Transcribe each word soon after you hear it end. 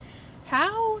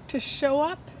How to show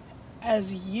up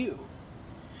as you.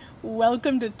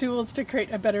 Welcome to Tools to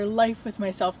Create a Better Life with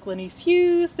myself, Glenise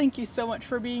Hughes. Thank you so much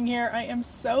for being here. I am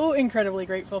so incredibly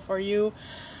grateful for you.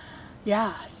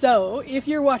 Yeah, so if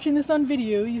you're watching this on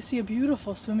video, you see a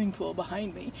beautiful swimming pool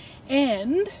behind me.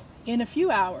 And in a few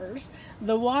hours,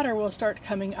 the water will start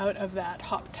coming out of that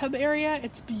hot tub area.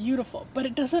 It's beautiful, but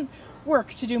it doesn't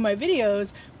work to do my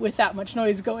videos with that much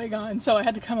noise going on. So I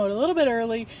had to come out a little bit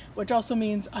early, which also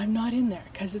means I'm not in there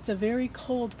because it's a very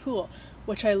cold pool,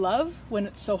 which I love when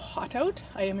it's so hot out.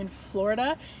 I am in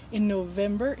Florida in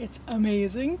November. It's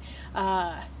amazing.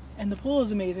 And the pool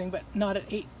is amazing, but not at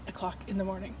 8 o'clock in the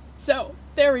morning. So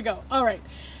there we go. All right.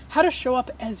 How to show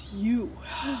up as you.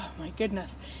 Oh my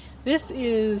goodness. This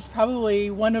is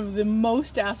probably one of the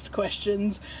most asked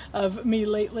questions of me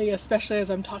lately, especially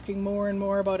as I'm talking more and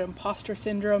more about imposter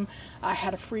syndrome. I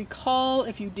had a free call.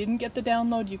 If you didn't get the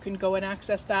download, you can go and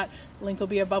access that. Link will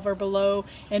be above or below.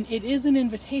 And it is an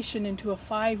invitation into a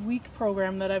 5-week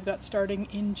program that I've got starting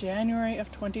in January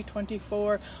of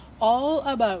 2024, all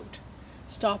about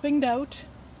stopping doubt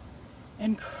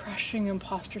and crushing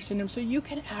imposter syndrome so you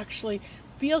can actually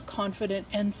feel confident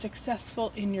and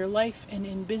successful in your life and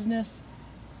in business.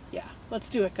 Yeah, let's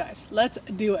do it, guys. Let's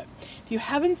do it. If you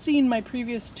haven't seen my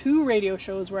previous 2 radio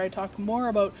shows where I talk more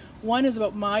about, one is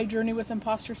about my journey with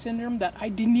imposter syndrome that I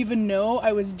didn't even know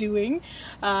I was doing,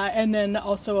 and then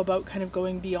also about kind of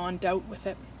going beyond doubt with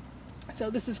it. So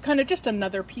this is kind of just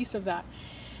another piece of that.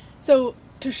 So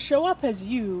to show up as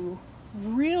you,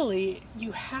 really,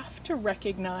 you have to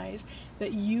recognize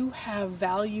that you have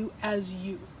value as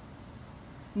you.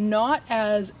 Not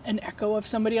as an echo of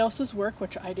somebody else's work,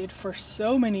 which I did for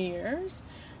so many years,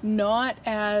 not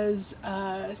as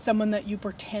someone that you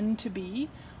pretend to be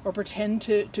or pretend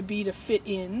to be to fit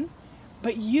in,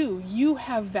 but you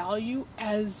have value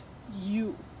as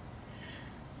you.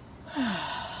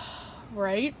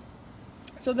 Right?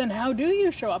 So then how do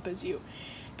you show up as you?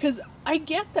 Because I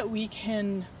get that we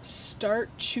can start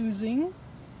choosing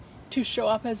to show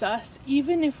up as us,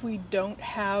 even if we don't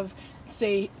have,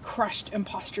 say, crushed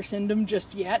imposter syndrome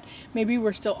just yet. Maybe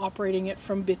we're still operating it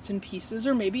from bits and pieces,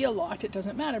 or maybe a lot, it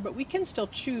doesn't matter, but we can still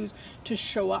choose to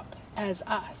show up as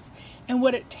us. And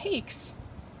what it takes,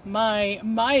 my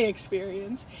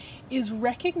experience, is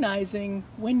recognizing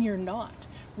when you're not.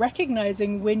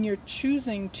 Recognizing when you're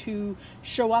choosing to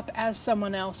show up as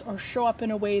someone else, or show up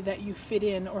in a way that you fit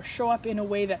in, or show up in a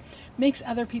way that makes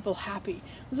other people happy.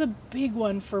 It was a big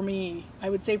one for me. I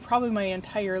would say probably my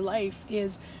entire life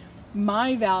is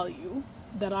my value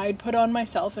that I'd put on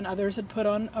myself and others had put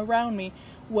on around me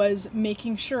was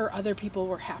making sure other people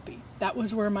were happy. That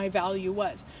was where my value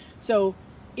was. So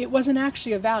it wasn't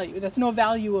actually a value. That's no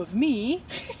value of me.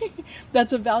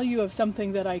 That's a value of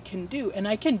something that I can do. And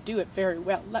I can do it very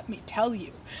well, let me tell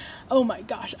you. Oh my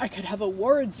gosh, I could have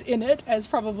awards in it, as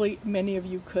probably many of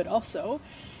you could also.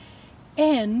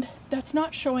 And that's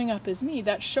not showing up as me.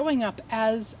 That's showing up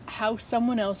as how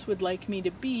someone else would like me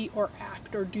to be or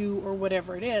act or do or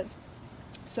whatever it is.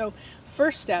 So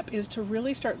first step is to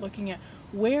really start looking at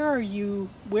where are you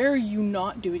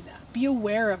not doing that? Be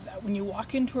aware of that. When you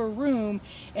walk into a room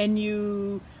and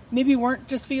you maybe weren't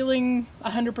just feeling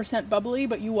 100% bubbly,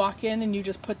 but you walk in and you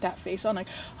just put that face on like,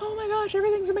 oh my gosh,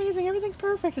 everything's amazing, everything's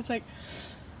perfect. It's like,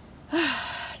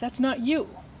 that's not you.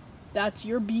 That's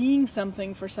you're being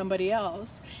something for somebody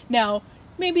else. Now,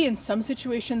 maybe in some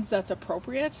situations that's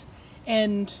appropriate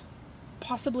and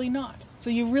possibly not. So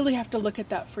you really have to look at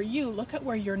that for you. Look at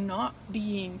where you're not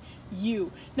being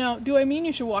you. Now, do I mean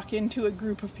you should walk into a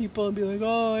group of people and be like,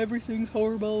 oh, everything's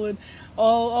horrible and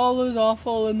all is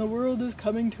awful and the world is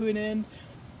coming to an end?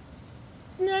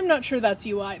 I'm not sure that's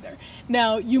you either.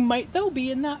 Now, you might though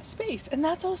be in that space, and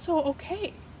that's also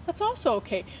okay. That's also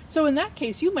okay. So in that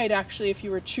case, you might actually, if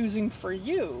you were choosing for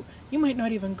you, you might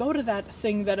not even go to that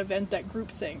thing, that event, that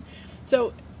group thing.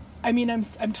 So, I mean,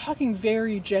 I'm talking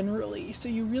very generally. So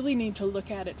you really need to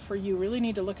look at it for you. Really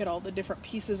need to look at all the different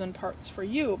pieces and parts for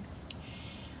you.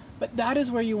 But that is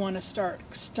where you want to start.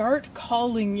 Start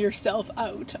calling yourself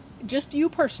out. Just you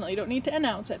personally. You don't need to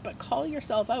announce it, but call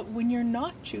yourself out when you're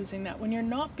not choosing that, when you're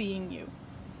not being you.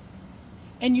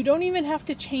 And you don't even have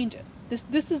to change it.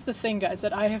 This is the thing, guys,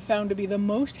 that I have found to be the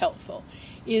most helpful,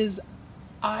 is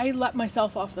I let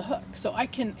myself off the hook. So I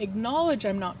can acknowledge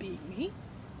I'm not being me,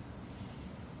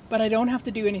 but I don't have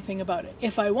to do anything about it.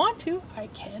 If I want to, I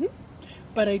can,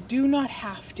 but I do not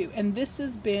have to. And this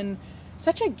has been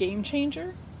such a game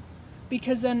changer,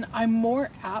 because then I'm more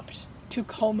apt to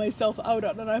call myself out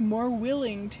on it. I'm more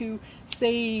willing to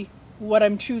say what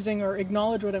I'm choosing or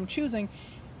acknowledge what I'm choosing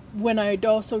when I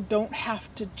also don't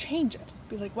have to change it.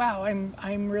 Be like, wow,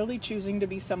 I'm really choosing to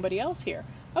be somebody else here.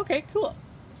 Okay, cool.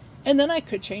 And then I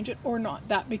could change it or not.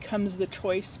 That becomes the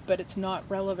choice, but it's not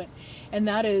relevant. And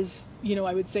that is,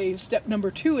 I would say step number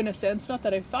 2 in a sense. Not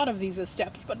that I've thought of these as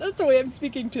steps, but that's the way I'm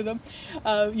speaking to them.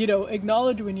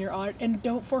 Acknowledge when you're on and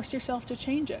don't force yourself to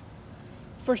change it.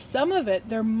 For some of it,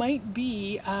 there might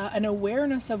be an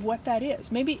awareness of what that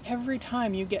is. Maybe every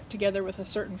time you get together with a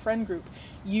certain friend group,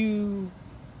 you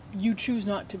choose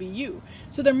not to be you.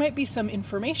 So there might be some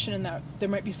information in that. There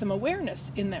might be some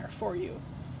awareness in there for you.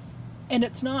 And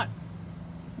it's not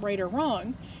right or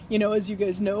wrong. As you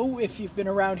guys know, if you've been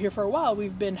around here for a while,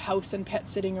 we've been house and pet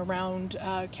sitting around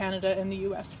Canada and the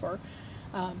US for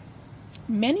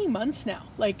many months now.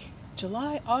 Like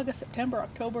July, August, September,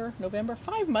 October, November,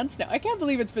 5 months now. I can't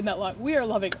believe it's been that long. We are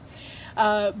loving it.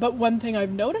 But one thing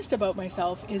I've noticed about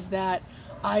myself is that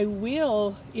I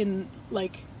will,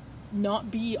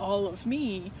 not be all of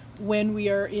me when we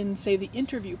are in, say, the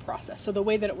interview process. So the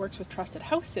way that it works with Trusted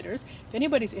House Sitters, if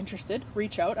anybody's interested,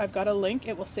 reach out. I've got a link.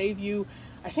 It will save you,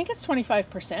 I think it's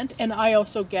 25%. And I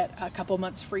also get a couple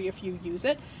months free if you use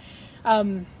it.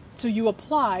 So you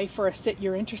apply for a sit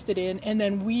you're interested in, and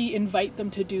then we invite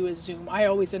them to do a Zoom. I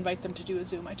always invite them to do a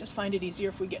Zoom. I just find it easier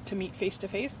if we get to meet face to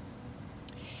face.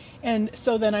 And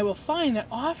so then I will find that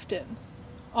often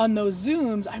on those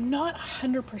Zooms, I'm not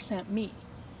 100% me.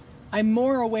 I'm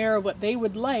more aware of what they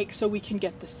would like so we can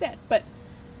get the sit. But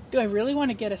do I really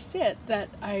want to get a sit that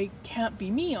I can't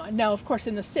be me on? Now, of course,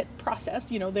 in the sit process,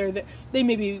 they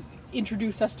maybe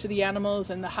introduce us to the animals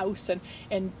and the house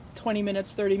and 20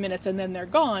 minutes, 30 minutes, and then they're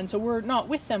gone. So we're not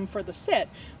with them for the sit,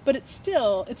 but it's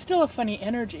still a funny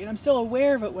energy, and I'm still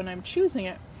aware of it when I'm choosing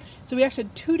it. So we actually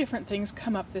had 2 different things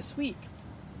come up this week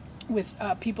with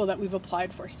people that we've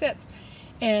applied for sits.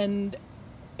 And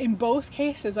in both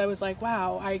cases, I was like,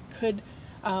 wow, I could,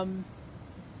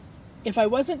 if I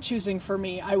wasn't choosing for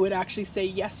me, I would actually say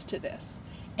yes to this.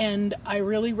 And I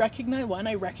really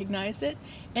recognized it.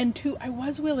 And 2, I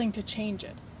was willing to change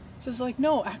it. So it's like,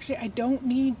 no, actually, I don't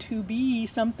need to be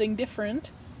something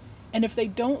different. And if they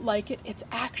don't like it, it's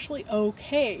actually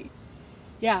okay.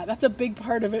 Yeah, that's a big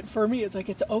part of it for me. It's like,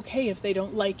 it's okay if they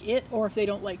don't like it or if they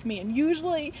don't like me. And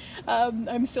usually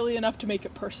I'm silly enough to make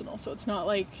it personal. So it's not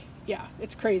like, yeah,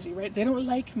 it's crazy, right? They don't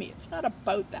like me. It's not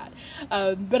about that.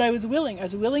 But I was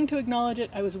willing to acknowledge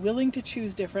it. I was willing to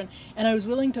choose different, and I was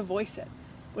willing to voice it,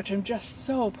 which I'm just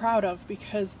so proud of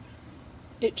because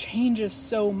it changes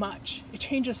so much. It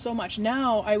changes so much.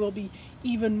 Now I will be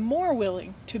even more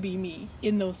willing to be me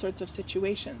in those sorts of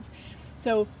situations.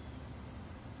 So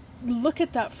look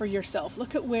at that for yourself.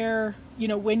 Look at where,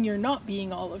 when you're not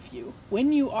being all of you,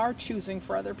 when you are choosing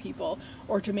for other people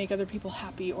or to make other people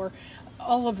happy or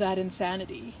all of that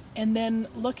insanity. And then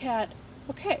look at,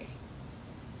 okay,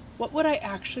 what would I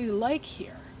actually like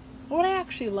here? What would I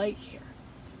actually like here?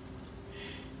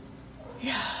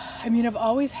 Yeah, I've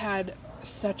always had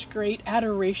such great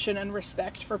adoration and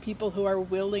respect for people who are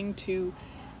willing to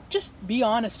just be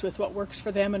honest with what works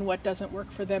for them and what doesn't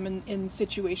work for them in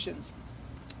situations.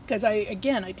 Because I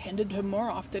tended to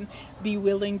more often be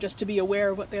willing just to be aware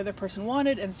of what the other person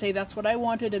wanted and say that's what I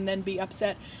wanted, and then be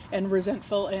upset and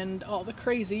resentful and all the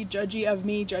crazy, judgy of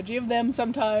me, judgy of them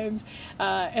sometimes.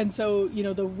 And so,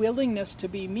 the willingness to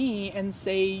be me and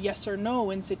say yes or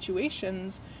no in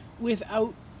situations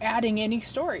without adding any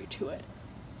story to it.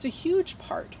 It's a huge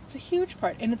part.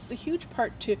 And it's the huge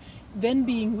part to then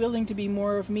being willing to be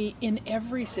more of me in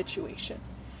every situation.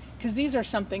 Because these are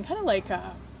something kind of like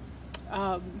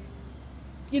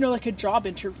like a job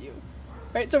interview,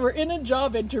 right? So we're in a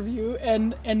job interview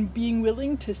and being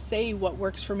willing to say what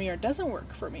works for me or doesn't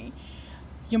work for me.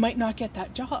 You might not get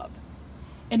that job.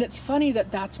 And it's funny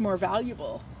that that's more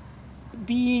valuable.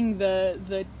 Being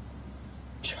the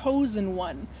chosen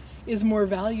one is more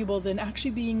valuable than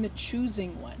actually being the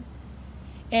choosing one.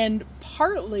 And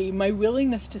partly my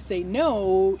willingness to say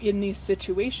no in these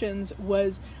situations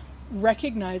was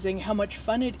recognizing how much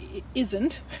fun it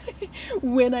isn't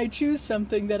when I choose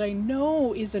something that I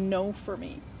know is a no for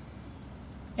me.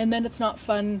 And then it's not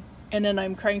fun, and then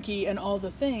I'm cranky and all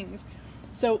the things.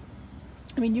 So,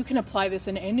 you can apply this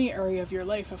in any area of your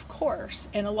life, of course.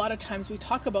 And a lot of times we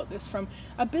talk about this from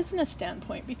a business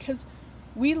standpoint because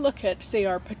we look at, say,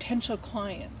 our potential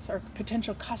clients, our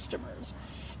potential customers,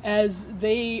 as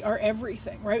they are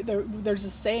everything, right? There's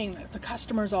a saying that the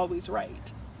customer's always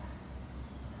right.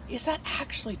 Is that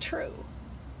actually true?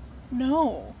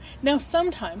 No. Now,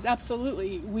 sometimes,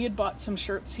 absolutely, we had bought some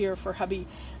shirts here for hubby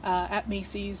at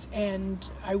Macy's, and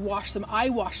I washed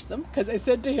them because I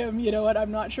said to him, you know what,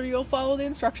 I'm not sure you'll follow the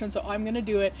instructions, so I'm going to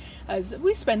do it. As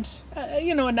we spent,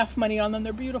 enough money on them.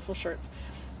 They're beautiful shirts.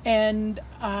 and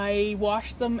I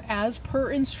washed them as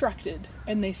per instructed,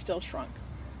 and they still shrunk.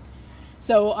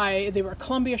 So they were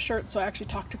Columbia shirts, so I actually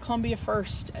talked to Columbia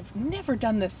first. I've never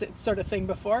done this sort of thing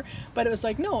before, but it was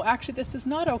like, no, actually this is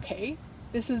not okay.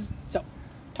 So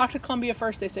talked to Columbia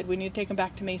first. They said we need to take them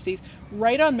back to Macy's.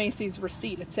 Right on Macy's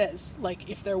receipt it says, like,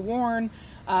 if they're worn,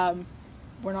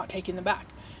 we're not taking them back.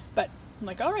 But I'm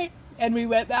like, all right. And we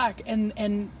went back,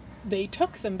 and they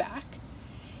took them back.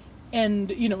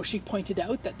 And, she pointed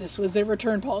out that this was their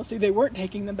return policy. They weren't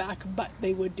taking them back, but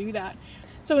they would do that.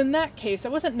 So in that case, I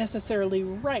wasn't necessarily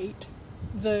right.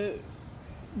 The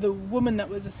woman that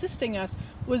was assisting us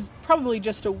was probably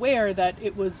just aware that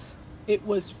it was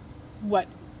what,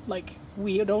 like,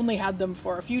 we had only had them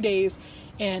for a few days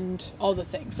and all the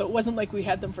things. So it wasn't like we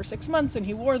had them for 6 months and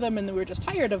he wore them and we were just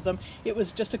tired of them. It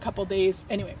was just a couple days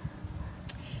anyway.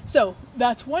 So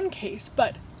that's one case,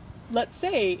 but let's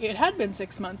say it had been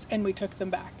 6 months and we took them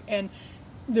back and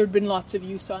there'd been lots of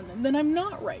use on them, then I'm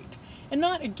not right. And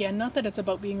not that it's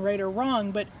about being right or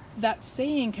wrong, but that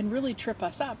saying can really trip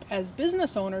us up as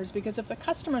business owners, because if the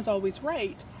customer's always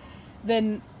right,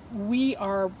 then we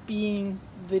are being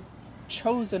the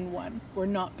chosen one. We're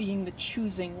not being the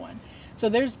choosing one. So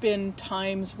there's been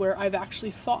times where I've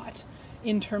actually fought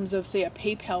in terms of, say, a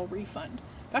PayPal refund.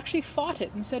 I've actually fought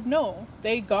it and said, no,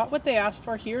 they got what they asked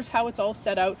for. Here's how it's all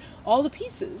set out, all the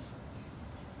pieces.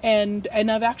 And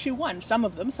I've actually won some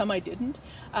of them, some I didn't.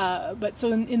 But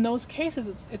so in those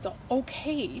cases, it's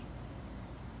okay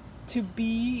to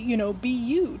be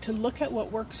you, to look at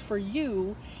what works for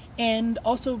you, and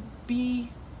also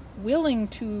be willing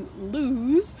to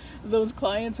lose those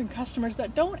clients and customers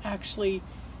that don't actually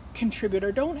contribute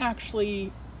or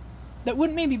that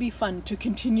wouldn't maybe be fun to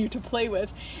continue to play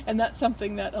with. And that's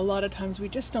something that a lot of times we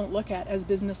just don't look at as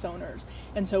business owners.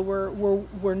 And so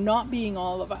we're not being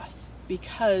all of us,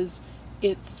 because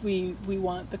we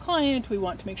want the client, we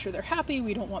want to make sure they're happy,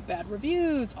 we don't want bad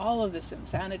reviews, all of this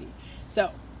insanity.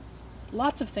 So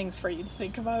lots of things for you to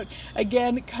think about.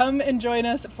 Again, come and join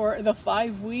us for the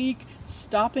 5-week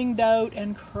Stopping Doubt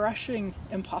and Crushing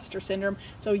Imposter Syndrome,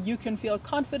 so you can feel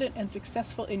confident and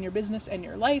successful in your business and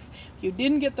your life. If you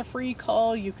didn't get the free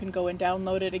call, you can go and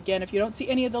download it. Again, if you don't see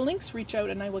any of the links, reach out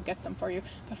and I will get them for you.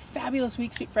 Have a fabulous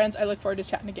week, sweet friends. I look forward to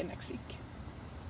chatting again next week.